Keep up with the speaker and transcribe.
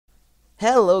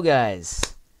Hello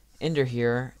guys, Ender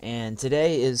here, and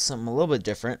today is something a little bit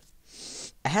different.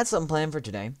 I had something planned for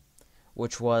today,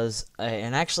 which was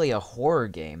actually a horror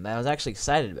game that I was actually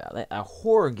excited about. A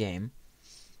horror game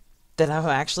that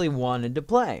I actually wanted to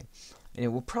play, and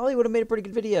it probably would have made a pretty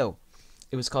good video.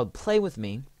 It was called Play With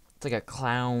Me. It's like a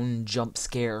clown jump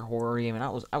scare horror game, and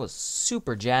I was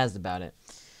super jazzed about it.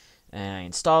 And I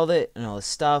installed it and all this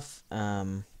stuff,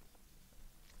 and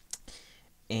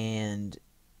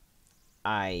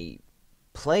I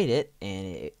played it,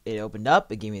 and it opened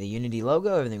up. It gave me the Unity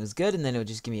logo. Everything was good, and then it would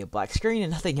just give me a black screen,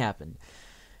 and nothing happened.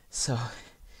 So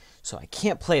I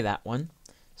can't play that one.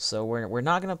 So we're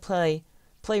not gonna play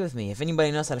with me. If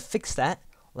anybody knows how to fix that,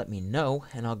 let me know,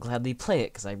 and I'll gladly play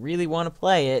it because I really want to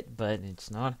play it, but it's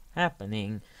not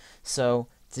happening. So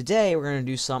today we're gonna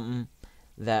do something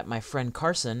that my friend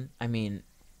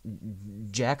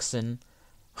Jackson,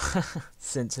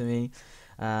 sent to me.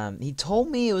 He told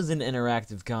me it was an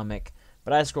interactive comic,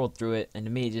 but I scrolled through it, and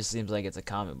to me it just seems like it's a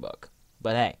comic book.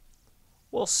 But hey,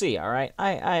 we'll see, alright?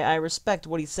 I respect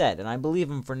what he said, and I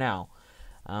believe him for now.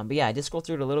 But yeah, I did scroll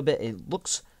through it a little bit. It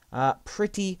looks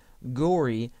pretty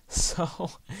gory, so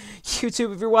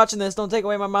YouTube, if you're watching this, don't take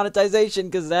away my monetization,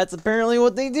 because that's apparently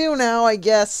what they do now, I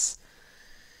guess.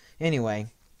 Anyway,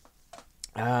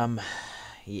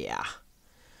 yeah.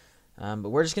 But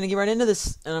we're just gonna get right into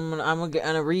this, and I'm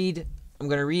gonna read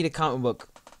a comic book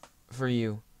for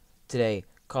you today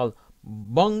called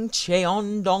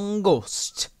Bongcheon-Dong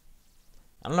Ghost.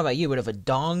 I don't know about you, but if a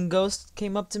dong ghost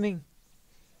came up to me,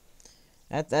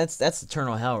 that's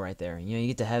eternal hell right there. You know, you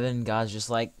get to heaven, God's just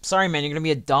like, sorry man, you're gonna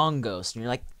be a dong ghost, and you're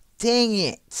like, dang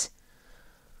it.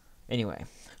 Anyway,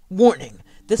 warning: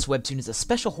 this webtoon is a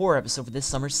special horror episode for this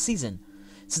summer's season.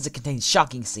 Since it contains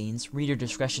shocking scenes, reader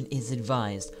discretion is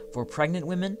advised for pregnant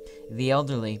women, the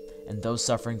elderly, and those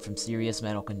suffering from serious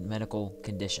medical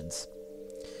conditions.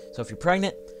 So if you're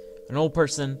pregnant, an old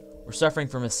person, or suffering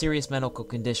from a serious medical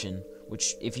condition,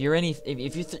 which if you're any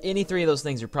three of those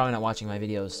things, you're probably not watching my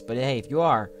videos. But hey, if you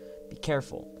are, be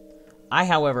careful. I,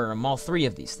 however, am all three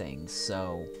of these things,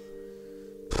 so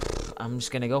I'm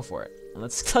just gonna go for it.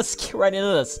 Let's get right into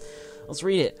this. Let's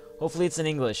read it. Hopefully it's in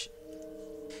English.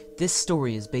 This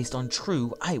story is based on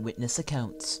true eyewitness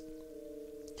accounts.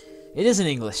 It is in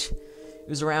English. It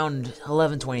was around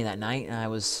 11:20 that night, and I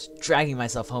was dragging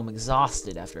myself home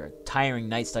exhausted after a tiring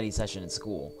night study session at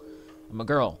school. I'm a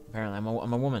girl, apparently.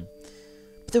 I'm a woman.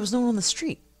 But there was no one on the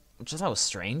street, which I thought was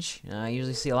strange. I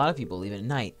usually see a lot of people leaving at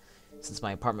night, since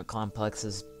my apartment complex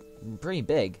is pretty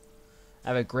big. I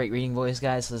have a great reading voice,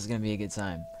 guys, so this is going to be a good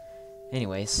time.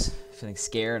 Anyways, feeling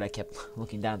scared, I kept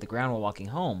looking down at the ground while walking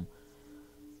home.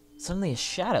 Suddenly a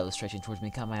shadow stretching towards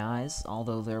me caught my eyes,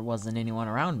 although there wasn't anyone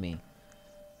around me.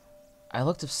 I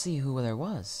looked to see who there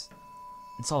was,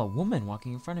 and saw a woman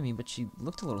walking in front of me, but she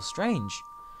looked a little strange.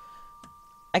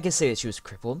 I could say that she was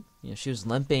crippled. You know, she was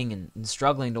limping and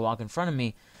struggling to walk in front of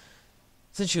me.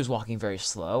 Since she was walking very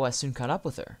slow, I soon caught up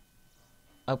with her.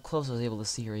 Up close, I was able to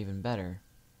see her even better.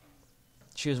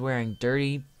 She was wearing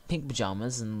dirty pink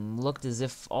pajamas and looked as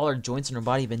if all her joints in her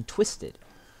body had been twisted.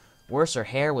 Worse, her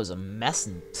hair was a mess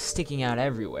and sticking out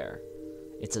everywhere.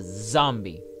 It's a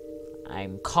zombie.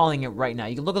 I'm calling it right now.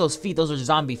 You can look at those feet. Those are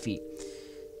zombie feet.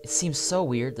 It seems so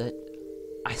weird that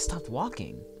I stopped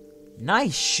walking.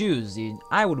 Nice shoes, dude.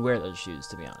 I would wear those shoes,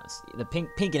 to be honest. The pink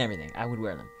and everything. I would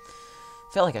wear them.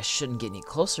 Felt like I shouldn't get any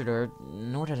closer to her,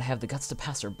 nor did I have the guts to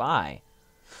pass her by.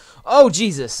 Oh,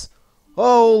 Jesus.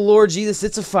 Oh, Lord Jesus,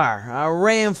 it's a fire. I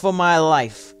ran for my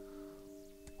life.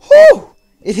 Whew!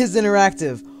 It is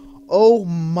interactive. Oh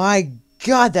my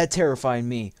God, that terrified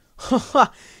me. It's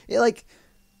not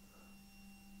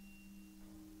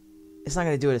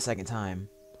gonna do it a second time.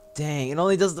 Dang, it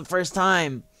only does it the first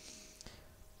time.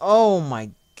 Oh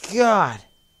my God.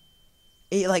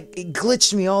 It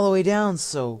glitched me all the way down,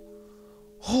 so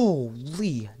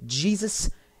holy Jesus.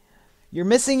 You're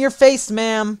missing your face,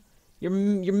 ma'am. You're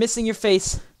missing your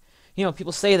face. You know,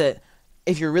 people say that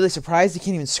if you're really surprised, you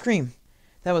can't even scream.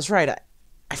 That was right.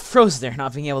 I froze there,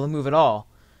 not being able to move at all.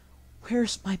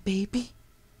 Where's my baby?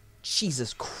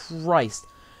 Jesus Christ.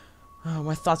 Oh,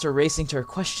 my thoughts are racing to her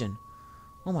question.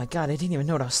 Oh my God, I didn't even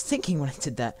know what I was thinking when I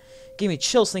did that. It gave me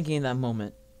chills thinking in that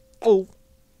moment. Oh.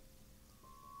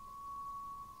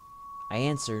 I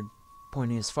answered,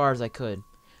 pointing as far as I could.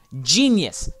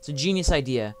 Genius! It's a genius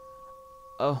idea.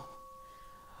 Oh.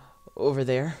 Over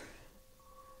there.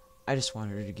 I just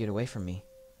wanted her to get away from me.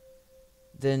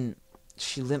 Then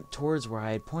she limped towards where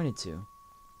I had pointed to,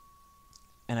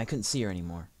 and I couldn't see her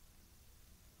anymore.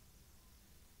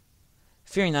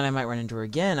 Fearing that I might run into her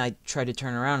again, I tried to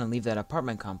turn around and leave that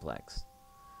apartment complex.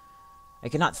 I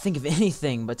could not think of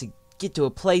anything but to get to a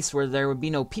place where there would be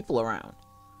no people around.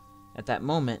 At that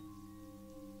moment,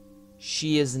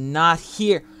 she is not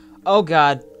here. Oh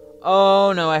God.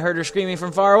 Oh no, I heard her screaming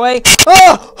from far away.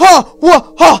 Oh! Oh!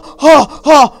 Whoa! Oh! Oh!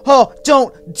 Oh! Oh!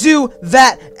 Don't do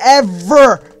that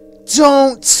ever!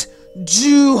 Don't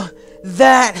do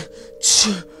that!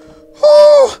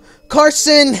 Oh!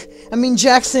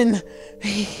 Jackson.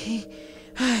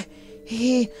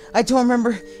 I don't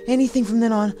remember anything from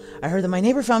then on. I heard that my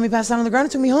neighbor found me passed out on the ground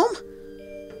and took me home.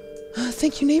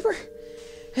 Thank you, neighbor.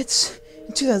 It's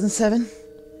in 2007.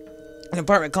 An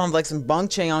apartment complex in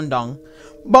Bongcheon-Dong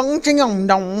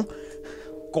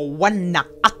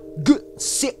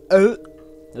Ghost.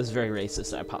 That was very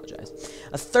racist, I apologize.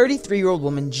 A 33-year-old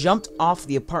woman jumped off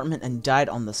the apartment and died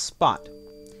on the spot.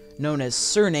 Known as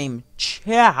surname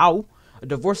Chow, a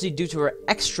divorcee due to her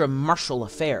extramarital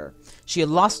affair. She had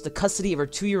lost the custody of her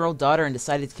 2-year-old daughter and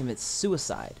decided to commit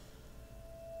suicide.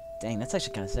 Dang, that's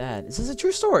actually kind of sad. Is this a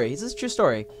true story? Is this a true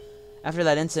story? After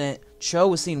that incident, Cho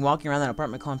was seen walking around that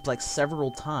apartment complex several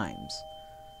times.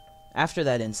 After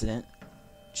that incident,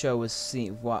 Cho was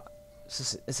seen...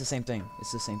 It's the same thing.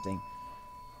 It's the same thing.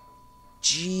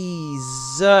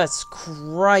 Jesus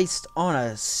Christ on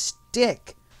a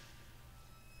stick.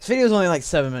 This video is only like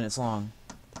 7 minutes long.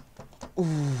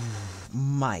 Ooh,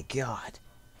 my God.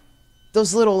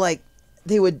 Those little, like,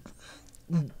 they would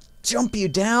jump you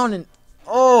down and...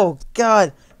 Oh,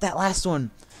 God. That last one,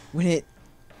 when it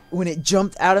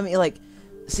jumped out of me, like...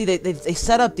 See, they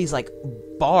set up these, like,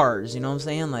 bars, you know what I'm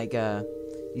saying? Like,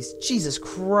 these... Jesus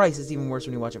Christ, it's even worse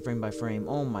when you watch it frame by frame.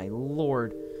 Oh, my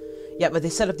Lord. Yeah, but they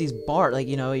set up these bars, like,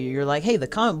 you know, you're like, hey, the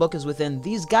comic book is within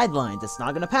these guidelines. It's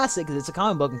not going to pass it because it's a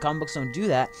comic book, and comic books don't do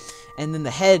that. And then the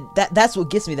head, that's what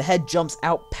gets me. The head jumps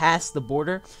out past the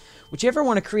border. Would you ever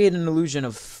want to create an illusion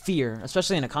of fear,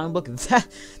 especially in a comic book?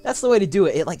 That's the way to do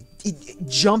it. It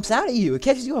jumps out at you. It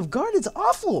catches you off guard. It's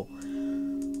awful.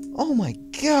 Oh, my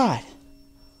God.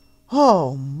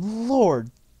 Oh, Lord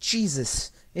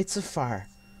Jesus. It's a fire.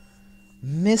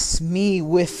 Miss me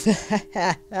with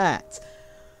that.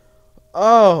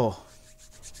 Oh,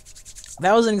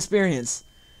 that was an experience.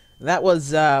 That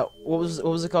was what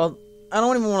was it called? I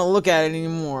don't even want to look at it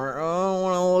anymore. I don't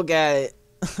want to look at it.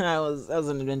 that was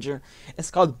an adventure.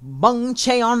 It's called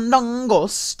Bongcheon-Dong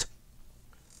Ghost.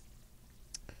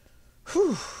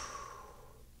 Whew.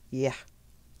 Yeah,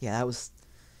 that was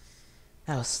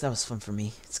fun for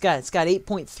me. It's got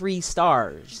 8.3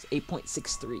 stars,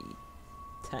 8.63.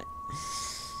 10.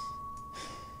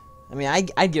 I mean,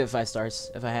 I'd give it 5 stars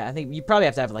if I had. I think you probably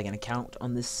have to have like an account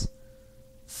on this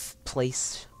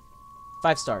place.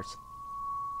 5 stars.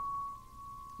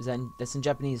 That's in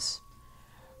Japanese?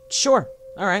 Sure.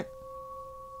 All right.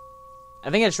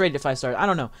 I think I just rated it 5 stars. I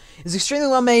don't know. It's extremely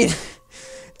well made,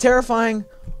 terrifying,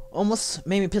 almost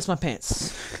made me piss my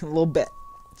pants a little bit,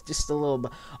 just a little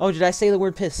bit. Oh, did I say the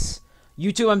word piss?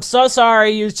 YouTube, I'm so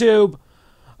sorry, YouTube.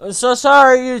 I'm so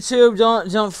sorry, YouTube.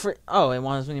 Don't. Oh, it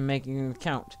wants me to make an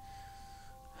account.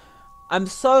 I'm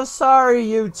so sorry,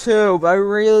 YouTube. I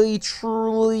really,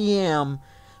 truly am.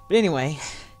 But anyway,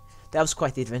 that was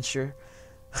quite the adventure.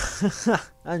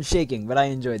 I'm shaking, but I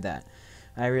enjoyed that.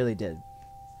 I really did.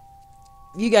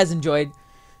 You guys enjoyed.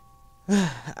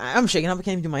 I'm shaking up. I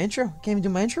can't even do my intro. Can't even do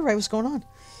my intro right. What's going on?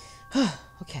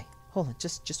 Okay, hold on.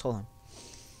 Just hold on.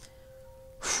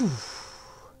 Whew.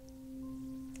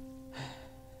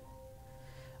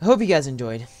 I hope you guys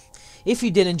enjoyed. If you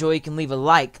did enjoy, you can leave a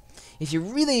like. If you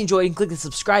really enjoyed, you can click the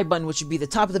subscribe button, which would be the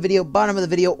top of the video, bottom of the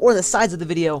video, or the sides of the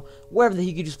video, wherever the heck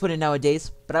you could just put it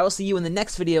nowadays. But I will see you in the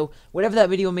next video, whatever that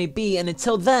video may be, and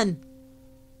until then,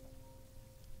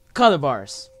 color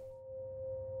bars.